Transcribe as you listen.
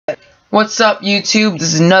What's up, YouTube?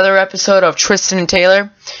 This is another episode of Tristan and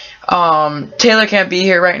Taylor. Taylor can't be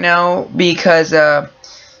here right now because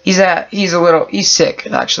he's sick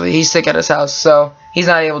actually. He's sick at his house, so he's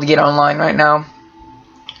not able to get online right now.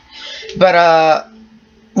 But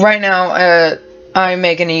right now I'm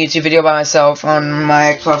making a YouTube video by myself on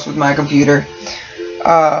my Xbox with my computer.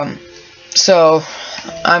 So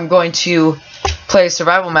I'm going to play a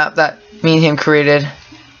survival map that me and him created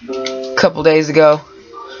a couple days ago.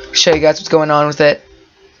 Show you guys what's going on with it.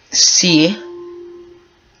 See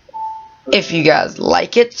if you guys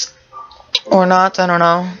like it or not. I don't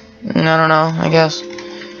know, I guess.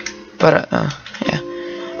 But yeah.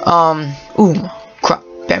 Crop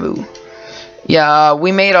bamboo. Yeah,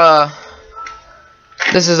 we made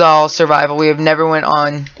this is all survival. We have never went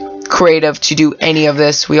on creative to do any of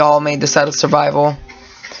this. We all made this out of survival.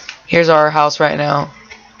 Here's our house right now.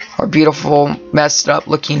 Our beautiful, messed up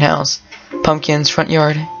looking house. Pumpkins, front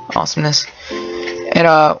yard, awesomeness.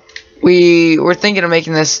 And we were thinking of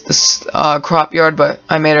making this crop yard, but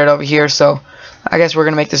I made it over here, so I guess we're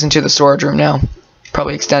gonna make this into the storage room now.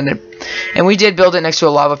 Probably extend it. And we did build it next to a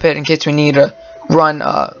lava pit in case we need to run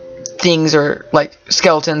things or like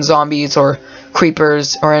skeletons, zombies, or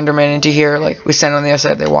creepers or endermen into here. Like we stand on the other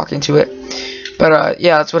side, they walk into it. But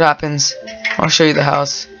yeah, that's what happens. I'll show you the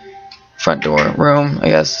house. Front door, room, I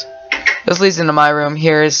guess. This leads into my room.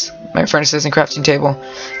 Here's my furnaces and crafting table.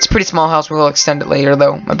 It's a pretty small house. We'll extend it later,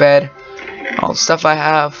 though. My bed, all the stuff I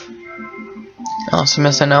have.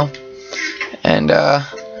 Awesomeness, I know. And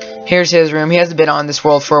here's his room. He hasn't been on this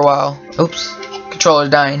world for a while. Oops, controller's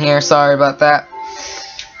dying here. Sorry about that.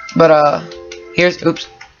 But here's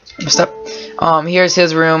messed up. Here's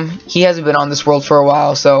his room. He hasn't been on this world for a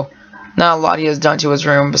while, so not a lot he has done to his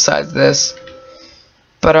room besides this.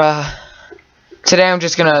 But today I'm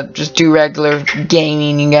just gonna do regular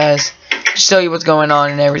gaming, you guys. Just show you what's going on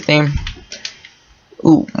and everything.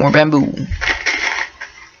 Ooh, more bamboo.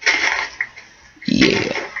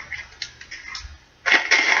 Yeah.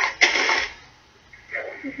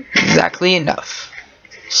 Exactly enough.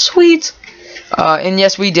 Sweet. And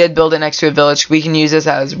yes, we did build it next to a village. We can use this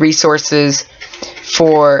as resources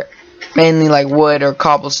for mainly like wood or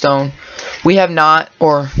cobblestone. We have not,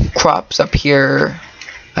 or crops up here,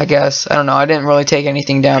 I guess. I don't know. I didn't really take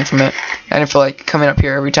anything down from it. I didn't feel like coming up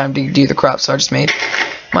here every time to do the crops, so I just made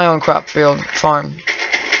my own crop field farm.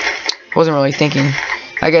 Wasn't really thinking.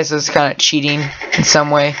 I guess it's kind of cheating in some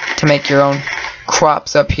way to make your own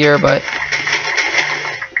crops up here, but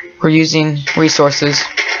we're using resources.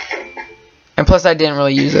 And plus, I didn't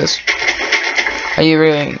really use this.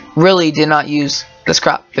 I really did not use this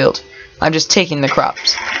crop field. I'm just taking the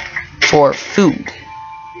crops for food.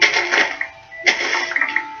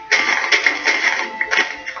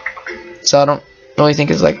 So I don't really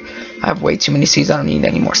think it's like I have way too many seeds. I don't need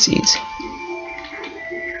any more seeds.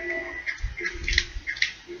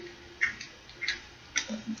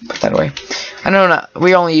 Put that away. I don't know.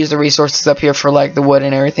 We only use the resources up here for like the wood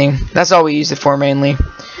and everything. That's all we use it for mainly.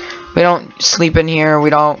 We don't sleep in here. We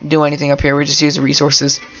don't do anything up here. We just use the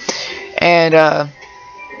resources. And I'm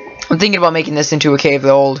thinking about making this into a cave.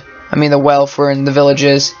 The well for in the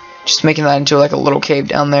villages. Just making that into like a little cave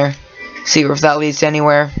down there. See if that leads to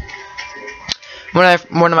anywhere. One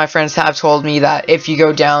of my friends have told me that if you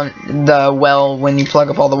go down the well when you plug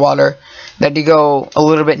up all the water, that you go a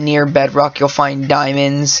little bit near bedrock, you'll find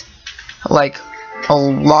diamonds, like a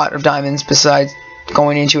lot of diamonds besides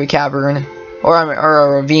going into a cavern or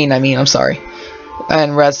a ravine. I'm sorry,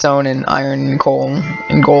 and redstone and iron and coal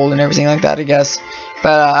and gold and everything like that, I guess.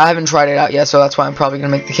 But I haven't tried it out yet, so that's why I'm probably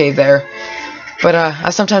gonna make the cave there. But I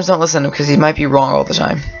sometimes don't listen to him because he might be wrong all the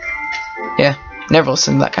time. Yeah, never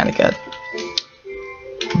listen to that kind of kid.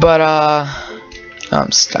 But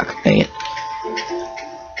I'm stuck. Dang it.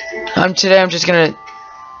 Today I'm just gonna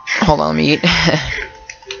hold on. Let me eat.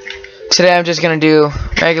 Today I'm just gonna do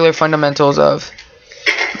regular fundamentals of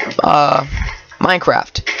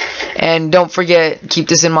Minecraft. And don't forget, keep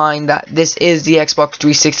this in mind that this is the Xbox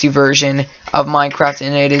 360 version of Minecraft,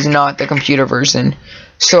 and it is not the computer version.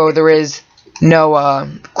 So there is no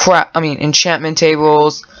enchantment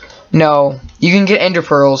tables. No, you can get ender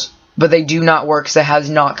pearls, but they do not work because it has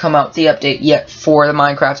not come out the update yet for the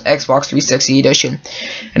Minecraft Xbox 360 edition.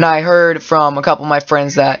 And I heard from a couple of my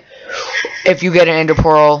friends that if you get an ender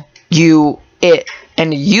pearl,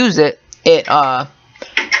 and use it, it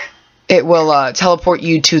will teleport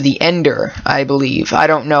you to the ender, I believe. I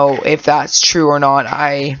don't know if that's true or not.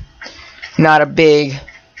 I'm not a big,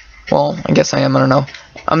 well, I guess I am, I don't know.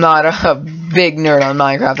 I'm not a big nerd on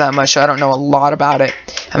Minecraft that much, so I don't know a lot about it.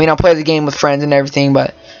 I'll play the game with friends and everything,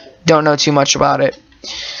 but don't know too much about it.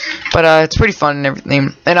 But it's pretty fun and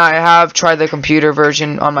everything. And I have tried the computer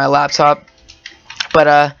version on my laptop.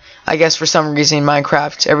 But I guess for some reason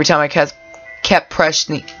Minecraft, every time I kept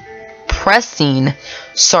pressing,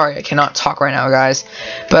 sorry, I cannot talk right now, guys.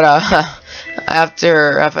 But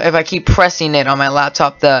if I keep pressing it on my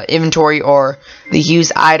laptop, the inventory or the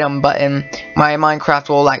use item button, my Minecraft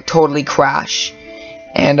will like totally crash.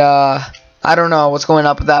 And I don't know what's going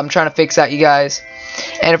up with that. I'm trying to fix that, you guys.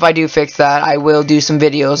 And if I do fix that, I will do some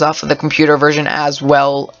videos off of the computer version as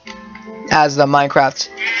well as the Minecraft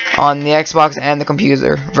on the Xbox and the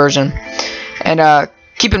computer version. And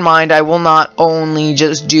keep in mind, I will not only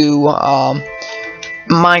just do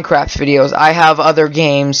Minecraft videos. I have other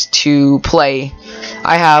games to play.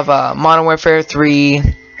 I have Modern Warfare 3,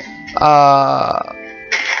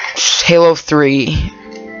 Halo 3,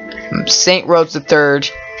 Saint Rhodes III,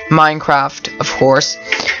 Minecraft, of course,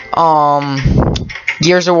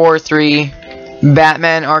 Gears of War 3,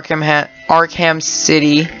 Batman Arkham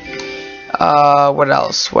City. What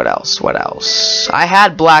else? I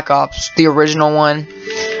had Black Ops, the original one,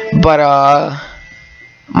 but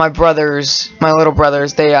my little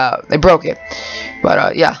brothers, they broke it.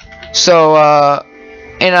 But yeah. So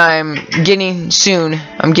and I'm getting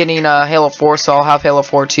Halo 4, so I'll have Halo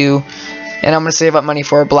 4 too. And I'm gonna save up money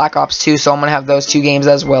for Black Ops 2, so I'm gonna have those 2 games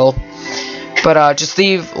as well. But just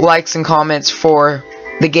leave likes and comments for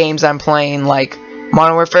the games I'm playing, like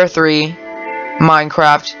Modern Warfare 3,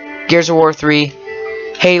 Minecraft, Gears of War 3,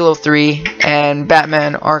 Halo 3, and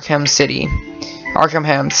Batman Arkham City,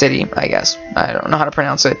 I guess. I don't know how to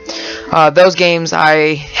pronounce it. Those games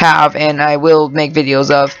I have and I will make videos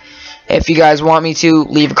of. If you guys want me to,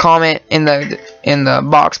 leave a comment in the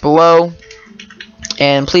box below.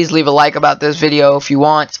 And please leave a like about this video if you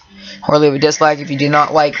want, or leave a dislike if you do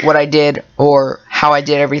not like what I did or how I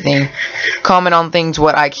did everything. Comment on things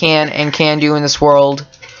what I can and can do in this world.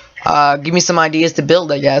 Give me some ideas to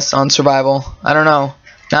build, I guess, on survival. I don't know.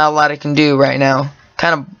 Not a lot I can do right now.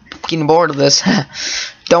 Kind of getting bored of this.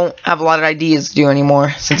 Don't have a lot of ideas to do anymore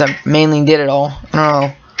since I mainly did it all.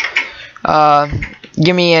 I don't know.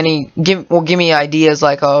 Give me ideas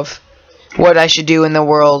like of what I should do in the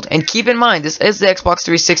world. And keep in mind, this is the Xbox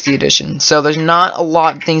 360 edition, so there's not a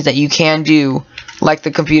lot of things that you can do like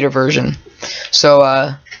the computer version.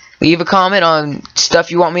 So leave a comment on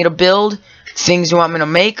stuff you want me to build, things you want me to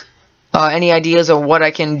make, any ideas of what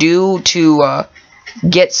I can do to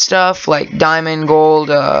get stuff like diamond, gold,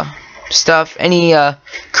 stuff, any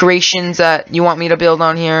creations that you want me to build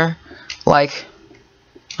on here, like,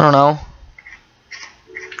 I don't know,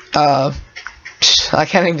 I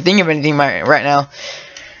can't even think of anything right now.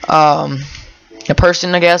 A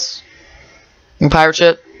person, I guess. A pirate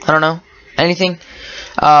ship. I don't know. Anything.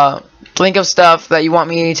 Think of stuff that you want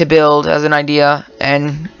me to build as an idea,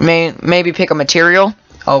 and maybe pick a material.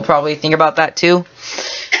 I'll probably think about that too.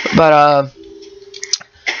 But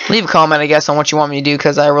leave a comment, I guess, on what you want me to do,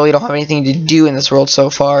 because I really don't have anything to do in this world so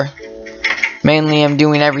far. Mainly, I'm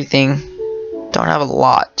doing everything. Don't have a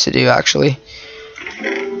lot to do, actually.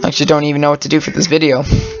 Actually, don't even know what to do for this video.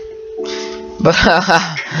 But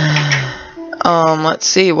let's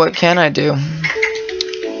see, what can I do?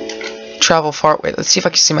 Travel far away. Let's see if I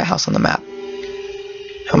can see my house on the map.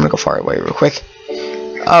 I'm gonna go far away real quick.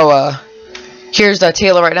 Oh, here's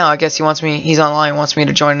Taylor right now. I guess he's online, wants me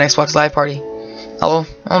to join an Xbox Live party. I'll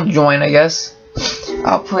join, I guess.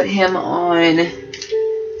 I'll put him on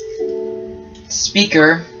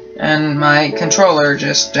speaker, and my controller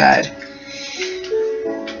just died.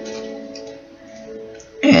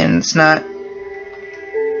 And it's not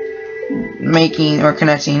making or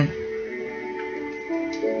connecting.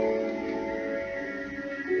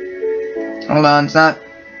 Hold on, it's not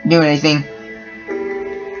doing anything.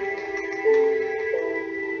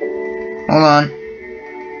 Hold on.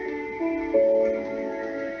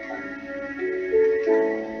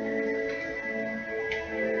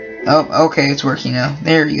 Oh, okay, it's working now.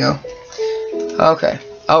 There you go. Okay.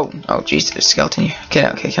 Oh, jeez, there's a skeleton here.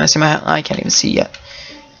 Okay, can I see my house? I can't even see yet.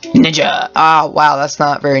 Ninja! Ah, wow, that's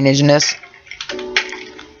not very ninja-ness.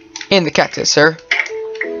 In the cactus, sir.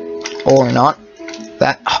 Or not.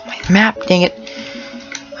 Oh, my map, dang it.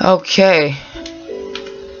 Okay.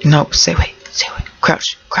 No, stay away.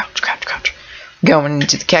 Crouch. Going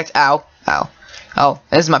into the cactus. Ow. Oh,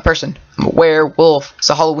 this is my person. I'm a werewolf. It's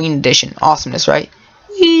a Halloween edition. Awesomeness, right?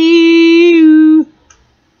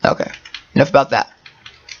 Okay, enough about that.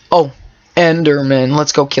 Oh, Enderman.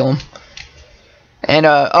 Let's go kill him. And,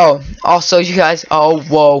 oh, also, you guys, oh,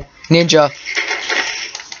 whoa, ninja.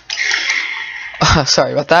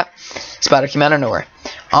 Sorry about that. Spider came out of nowhere.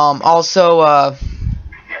 Also,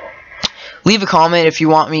 leave a comment if you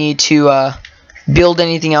want me to, build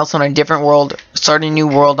anything else on a different world, start a new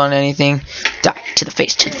world on anything. Die to the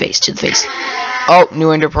face, to the face, to the face. Oh,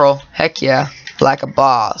 new ender pearl. Heck yeah. Like a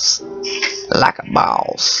boss. Like a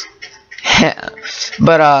boss.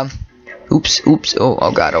 But, oops.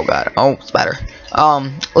 Oh god. Oh, it's better.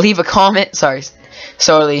 Leave a comment. Sorry,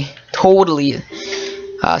 totally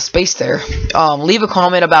spaced there. Leave a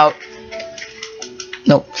comment about.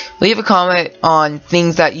 No, leave a comment on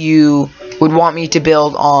things that you would want me to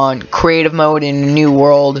build on creative mode in a new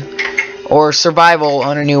world, or survival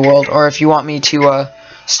on a new world, or if you want me to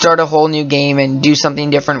start a whole new game and do something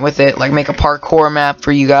different with it, like make a parkour map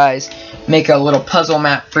for you guys, make a little puzzle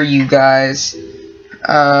map for you guys.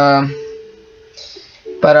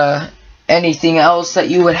 But anything else that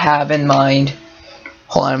you would have in mind.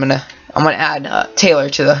 Hold on, I'm gonna add Taylor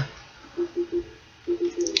to the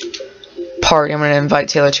party. I'm gonna invite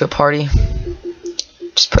Taylor to a party.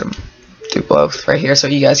 Just put him through both right here so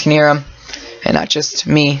you guys can hear him, and not just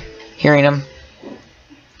me hearing him.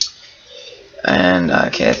 And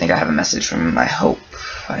okay, I think I have a message from him. I hope.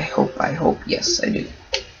 Yes, I do.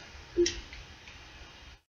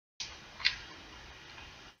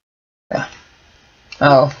 Yeah.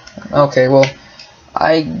 Oh, okay. Well,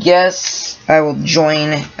 I guess I will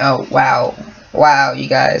join. Oh, wow, you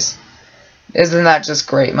guys. Isn't that just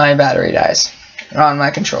great? My battery dies on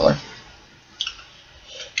my controller.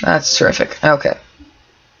 That's terrific. Okay.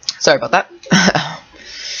 Sorry about that.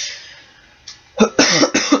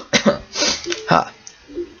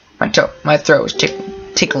 My throat was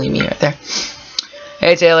tickling me right there.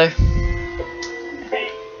 Hey, Taylor.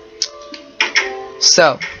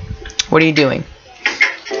 So, what are you doing?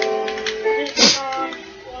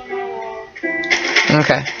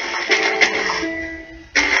 Okay.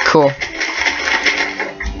 Cool.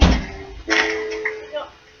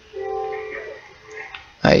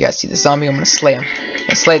 You guys see the zombie? I'm gonna slay him. I'm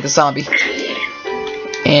gonna slay the zombie.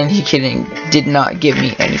 And he did not give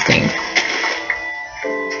me anything.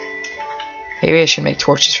 Maybe I should make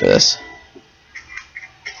torches for this.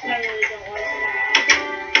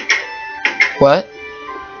 What?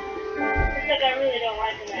 I really don't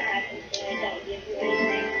like when that happens, so I don't give you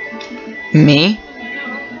anything. Me?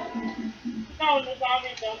 No, the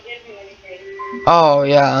zombies don't give you anything. Oh,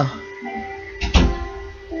 yeah.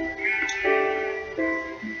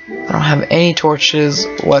 I don't have any torches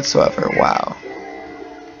whatsoever. Wow.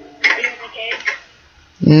 Are you in the cave?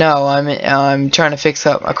 No, I'm trying to fix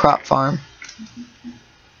up a crop farm.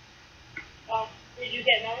 Oh, did you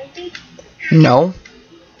get melon seeds? No.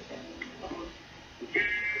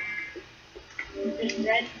 Just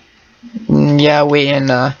red? Yeah,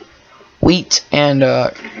 wheat and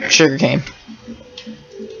sugarcane.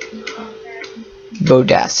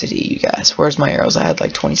 Bodacity, you guys. Where's my arrows? I had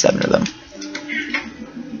like 27 of them.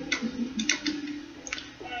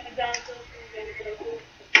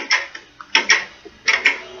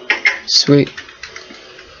 Sweet.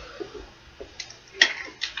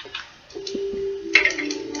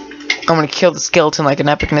 I'm gonna kill the skeleton like an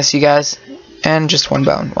epicness, you guys. And just one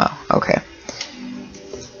bone. Wow, okay.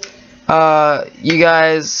 You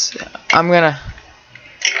guys, I'm gonna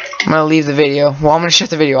leave the video. Well, I'm gonna shut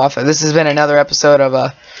the video off. This has been another episode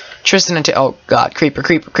of Tristan and oh god, creeper.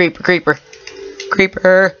 Oh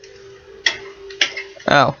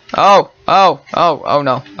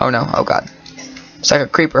no, oh god. It's like a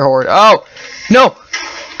creeper horde. Oh no!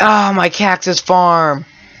 Oh, my cactus farm.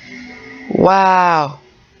 Wow.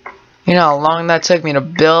 You know how long that took me to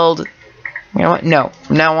build? You know what? No.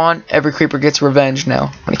 From now on, every creeper gets revenge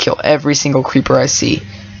now. I'm gonna kill every single creeper I see.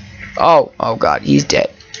 Oh god, he's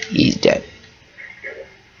dead. He's dead.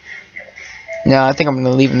 No, I think I'm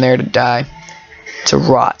gonna leave him there to die. To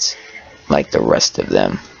rot. Like the rest of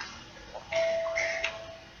them.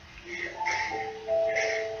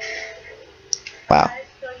 Wow.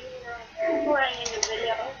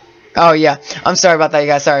 Oh yeah, I'm sorry about that, you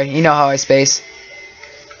guys. Sorry, you know how I space.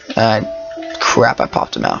 Crap, I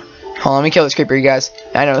popped him out. Hold on, let me kill this creeper, you guys.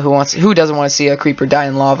 I know who doesn't want to see a creeper die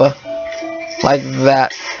in lava like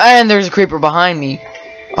that. And there's a creeper behind me.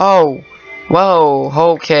 Oh, whoa,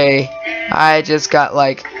 okay. I just got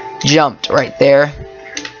like jumped right there.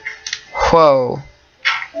 Whoa.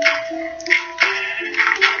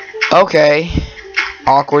 Okay.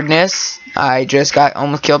 Awkwardness. I just got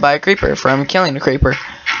almost killed by a creeper from killing a creeper.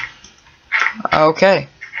 Okay.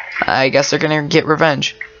 I guess they're gonna get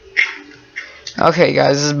revenge. Okay,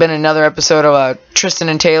 guys, this has been another episode of Tristan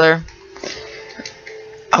and Taylor.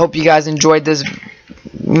 I hope you guys enjoyed this.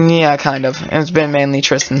 Yeah, kind of. It's been mainly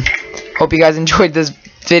Tristan. Hope you guys enjoyed this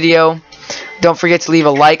video. Don't forget to leave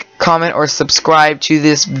a like, comment, or subscribe to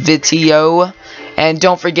this video. And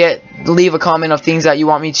don't forget, leave a comment of things that you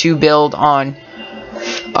want me to build on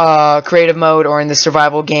creative mode or in the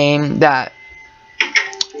survival game that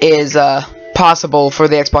is possible for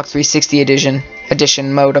the Xbox 360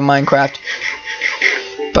 edition mode of Minecraft.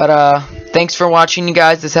 But thanks for watching, you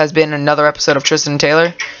guys. This has been another episode of Tristan and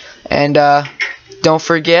Taylor, and don't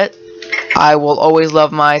forget, I will always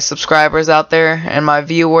love my subscribers out there and my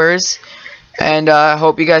viewers, and I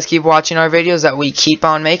hope you guys keep watching our videos that we keep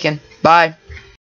on making. Bye.